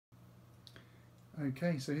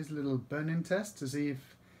Okay, so here's a little burn-in test to see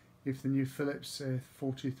if the new Philips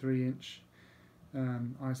 43-inch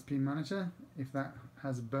ISP monitor, if that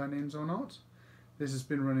has burn-ins or not. This has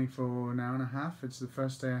been running for an hour and a half. It's the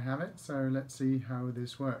first day I have it, so let's see how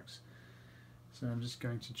this works. So I'm just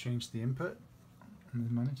going to change the input on the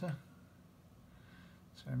monitor.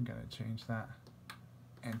 So I'm going to change that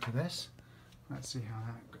into this. Let's see how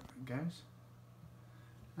that goes.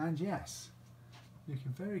 And yes, you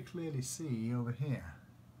can very clearly see over here,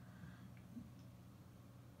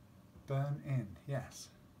 burn in, yes.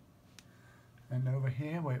 And over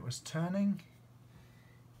here where it was turning,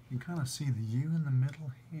 you can kind of see the U in the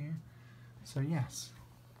middle here. So yes,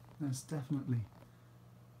 there's definitely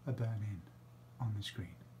a burn in on the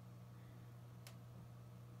screen.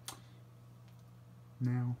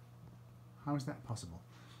 Now, how is that possible?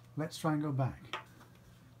 Let's try and go back.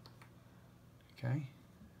 Okay.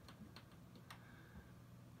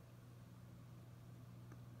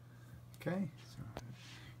 Okay, so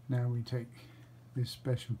now we take this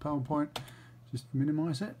special PowerPoint, just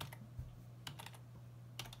minimize it.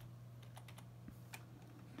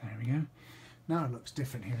 There we go. Now it looks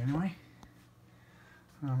different here anyway.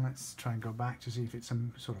 Let's try and go back to see if it's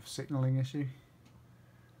some sort of signaling issue.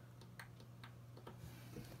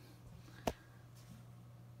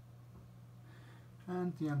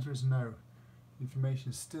 And the answer is no.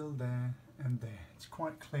 Information is still there and there. It's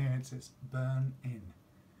quite clear it says burn in.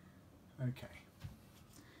 Okay.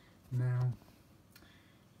 Now,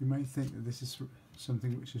 you may think that this is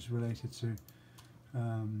something which is related to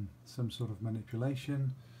some sort of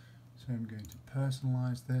manipulation. So I'm going to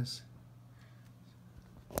personalize this.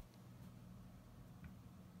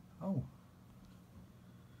 Oh,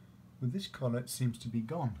 with this color it seems to be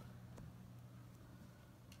gone.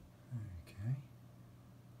 Okay,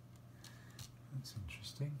 that's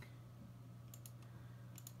interesting.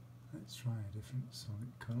 Let's try a different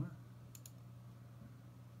solid color.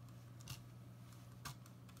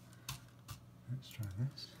 Let's try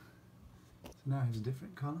this. So now it has a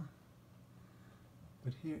different color,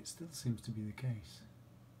 but here it still seems to be the case.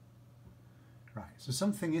 Right, so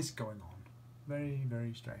something is going on. Very,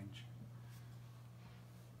 very strange.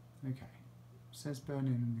 Okay, says burn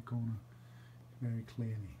in the corner very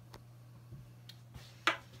clearly.